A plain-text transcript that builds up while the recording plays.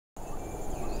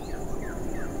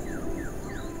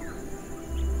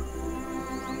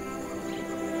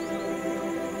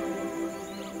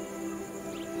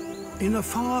In a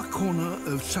far corner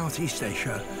of Southeast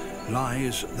Asia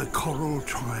lies the Coral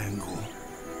Triangle,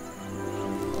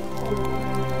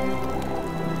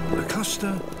 a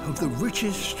cluster of the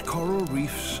richest coral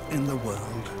reefs in the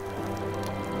world.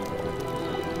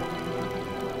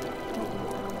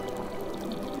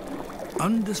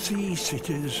 Undersea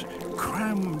cities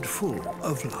crammed full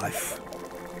of life.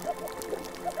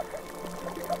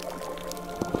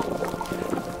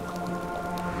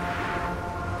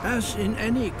 As in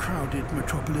any crowded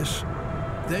metropolis,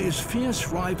 there is fierce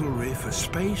rivalry for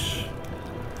space,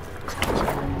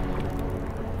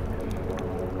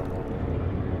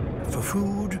 for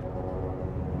food,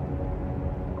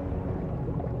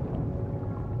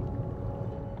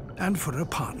 and for a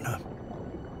partner.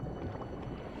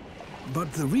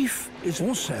 But the reef is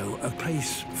also a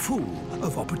place full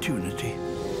of opportunity.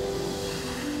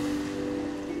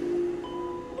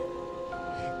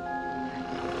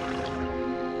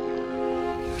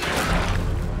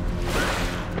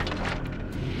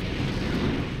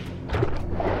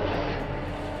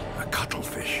 A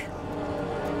cuttlefish.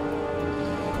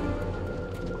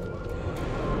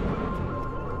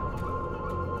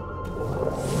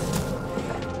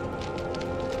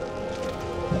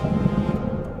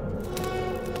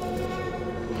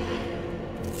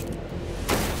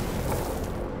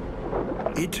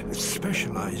 It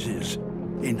specializes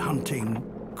in hunting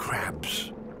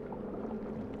crabs.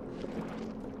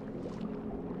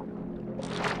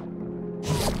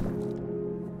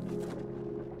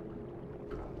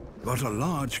 But a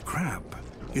large crab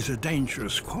is a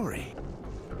dangerous quarry.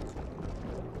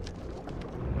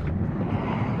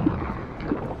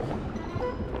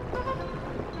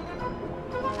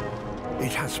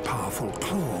 It has powerful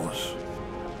claws.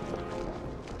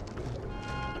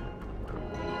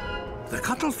 The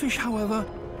cuttlefish, however,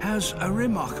 has a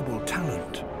remarkable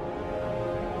talent.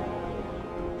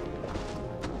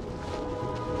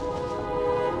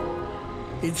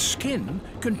 Its skin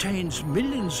contains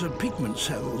millions of pigment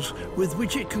cells with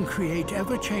which it can create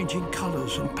ever-changing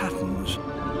colors and patterns.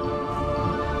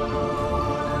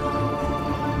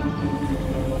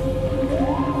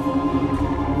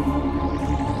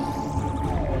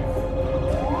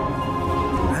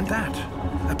 And that,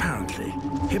 apparently,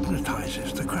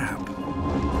 hypnotizes the crab.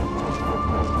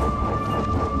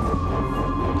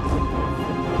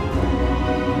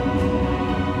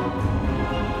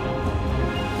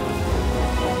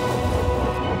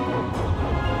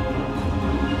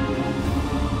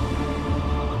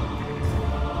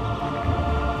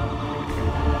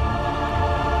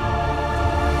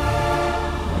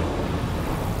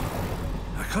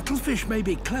 A cuttlefish may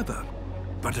be clever,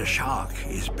 but a shark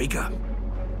is bigger.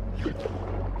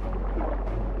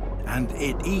 And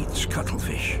it eats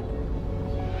cuttlefish.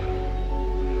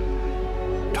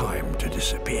 Time to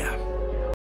disappear.